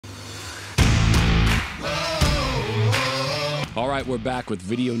right, we're back with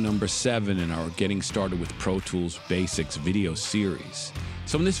video number 7 in our Getting Started with Pro Tools Basics video series.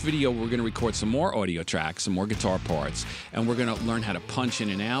 So in this video, we're going to record some more audio tracks, some more guitar parts, and we're going to learn how to punch in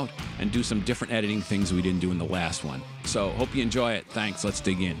and out and do some different editing things we didn't do in the last one. So hope you enjoy it. Thanks. Let's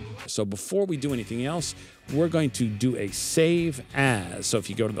dig in. So before we do anything else, we're going to do a save as. So if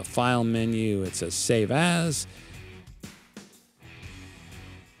you go to the file menu, it says save as.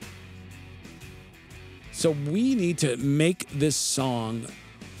 So we need to make this song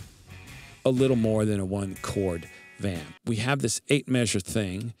a little more than a 1-chord vamp. We have this 8-measure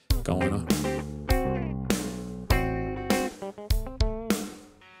thing going on.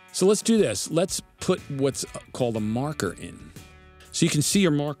 So let's do this. Let's put what's called a marker in. So you can see your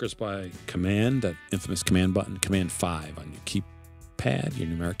markers by Command, that infamous Command button, Command 5 on your keypad, your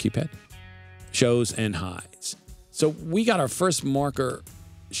numeric keypad. Shows and hides. So we got our first marker,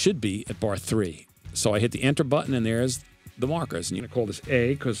 should be at bar 3. So I hit the Enter button, and there's the markers. And you're going to call this A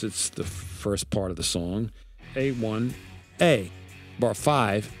because it's the first part of the song. A1, A. Bar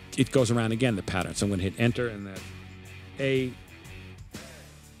 5, it goes around again, the pattern. So I'm going to hit Enter, and that's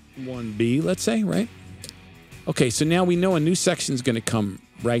A1B, let's say, right? Okay, so now we know a new section is going to come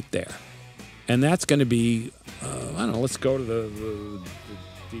right there. And that's going to be, I don't know, let's go to the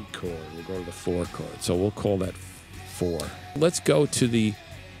D chord. We'll go to the 4 chord. So we'll call that 4. Let's go to the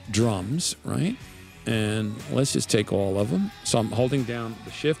drums, right? And let's just take all of them. So I'm holding down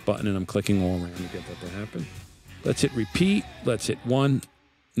the Shift button and I'm clicking all around to get that to happen. Let's hit repeat. Let's hit 1.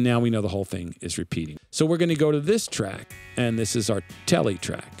 Now we know the whole thing is repeating. So we're going to go to this track, and this is our telly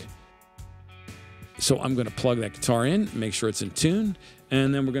track. So I'm going to plug that guitar in, make sure it's in tune,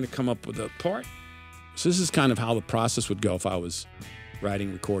 and then we're going to come up with a part. So this is kind of how the process would go if I was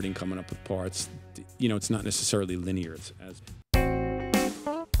writing, recording, coming up with parts. You know, it's not necessarily linear. It's as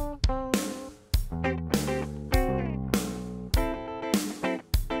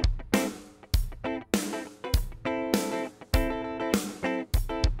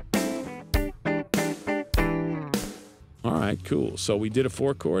all right, cool. So we did a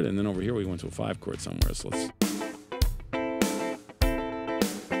 4 chord, and then over here we went to a 5 chord somewhere. So let's.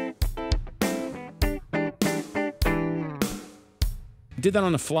 I did that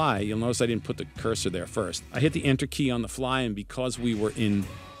on the fly. You'll notice I didn't put the cursor there first. I hit the Enter key on the fly, and because we were in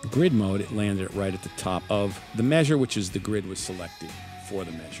grid mode, it landed it right at the top of the measure, which is the grid was selected for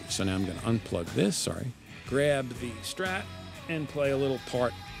the measure. So now I'm going to unplug this, grab the Strat, and play a little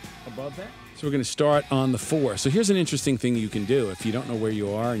part above that. So we're going to start on the 4. So here's an interesting thing you can do. If you don't know where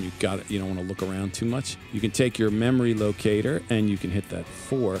you are and you don't want to look around too much, you can take your memory locator and you can hit that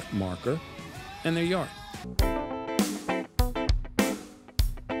 4 marker, and there you are.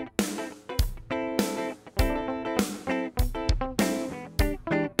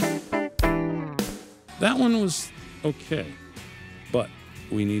 That one was okay, but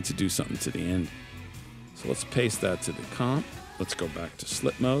we need to do something to the end. So let's paste that to the comp. Let's go back to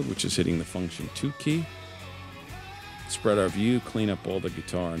slip mode, which is hitting the function 2 key. Spread our view, clean up all the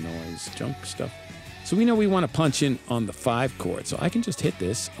guitar noise, junk stuff. So we know we want to punch in on the 5 chord. So I can just hit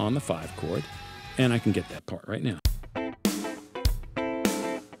this on the 5 chord, and I can get that part right now.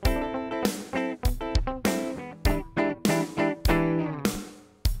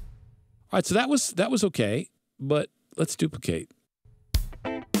 All right, so that was okay, but let's duplicate.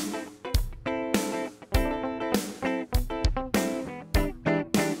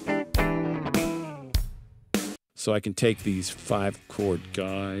 So I can take these 5 chord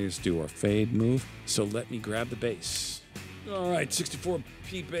guys, do our fade move. So let me grab the bass. All right,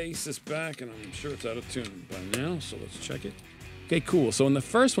 64p bass is back, and I'm sure it's out of tune by now, so let's check it. Okay, cool. So in the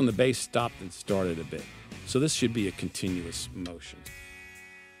first one, the bass stopped and started a bit. So this should be a continuous motion.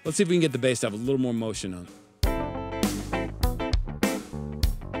 Let's see if we can get the bass to have a little more motion on it.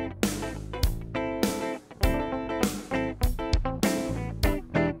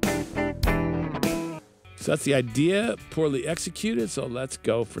 So that's the idea, poorly executed. So let's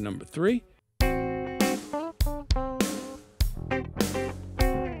go for number 3.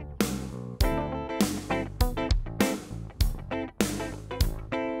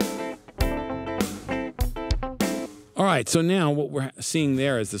 All right, so now what we're seeing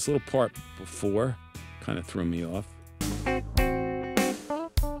there is this little part before kind of threw me off.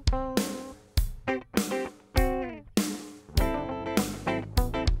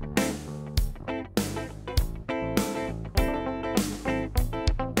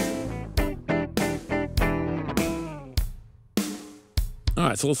 All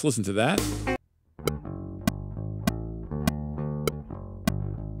right, so let's listen to that.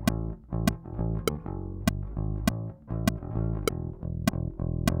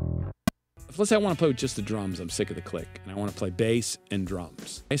 let's say I want to play with just the drums. I'm sick of the click, and I want to play bass and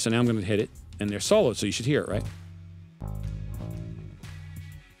drums. Okay, so now I'm going to hit it, and they're soloed, so you should hear it, right?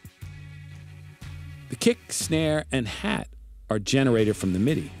 The kick, snare, and hat are generated from the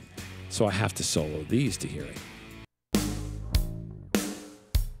MIDI, so I have to solo these to hear it.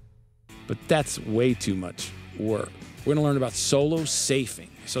 But that's way too much work. We're going to learn about solo safing.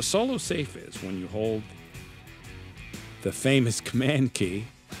 So solo safe is when you hold the famous command key,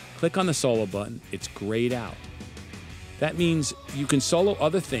 click on the solo button, it's grayed out. That means you can solo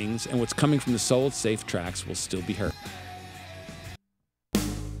other things, and what's coming from the soloed safe tracks will still be heard.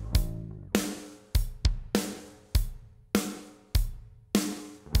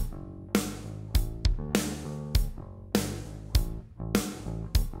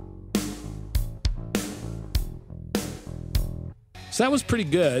 So that was pretty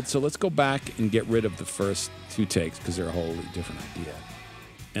good. So let's go back and get rid of the first 2 takes because they're a wholly different idea.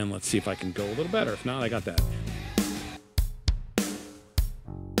 And let's see if I can go a little better. If not, I got that.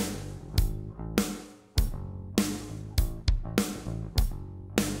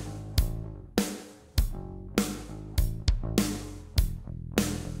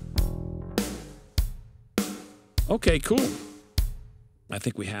 Okay, cool. I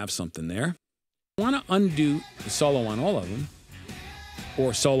think we have something there. I want to undo the solo on all of them,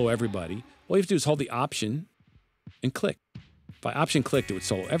 or solo everybody. All you have to do is hold the Option and click. If I Option clicked, it would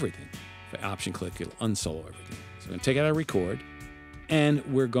solo everything. If I Option click, it'll unsolo everything. So I'm going to take it out of record, and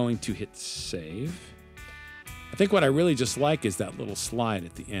we're going to hit save. I think what I really just like is that little slide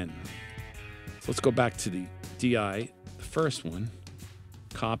at the end. So let's go back to the DI, the first one,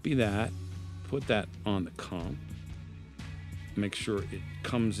 copy that, put that on the comp, make sure it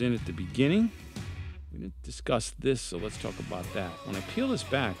comes in at the beginning. We didn't discuss this, so let's talk about that. When I peel this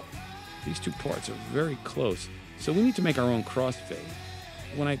back, these 2 parts are very close. So we need to make our own crossfade.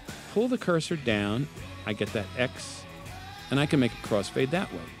 When I pull the cursor down, I get that X, and I can make a crossfade that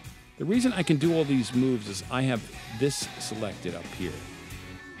way. The reason I can do all these moves is I have this selected up here.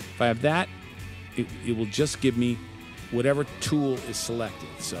 If I have that, it will just give me whatever tool is selected.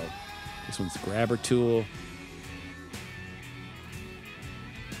 So this one's the grabber tool.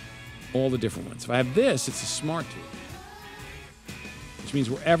 All the different ones. If I have this, it's a smart tool, which means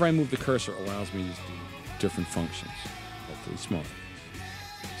wherever I move the cursor allows me to do different functions, hopefully small.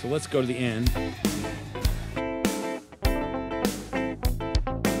 So let's go to the end.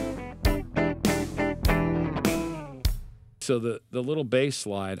 So the little bass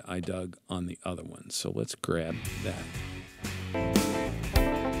slide I dug on the other one. So let's grab that.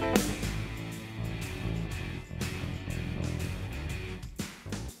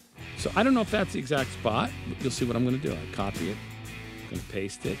 So I don't know if that's the exact spot, but you'll see what I'm going to do. I copy it, I'm going to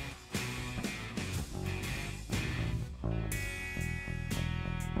paste it.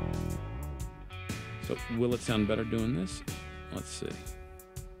 So will it sound better doing this? Let's see.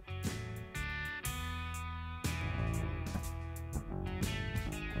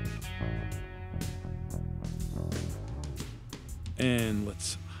 And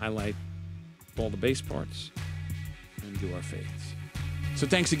let's highlight all the bass parts and do our fades. So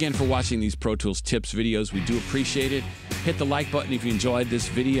thanks again for watching these Pro Tools tips videos. We do appreciate it. Hit the like button if you enjoyed this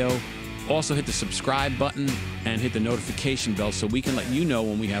video. Also hit the subscribe button and hit the notification bell so we can let you know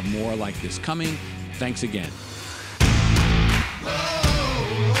when we have more like this coming. Thanks again.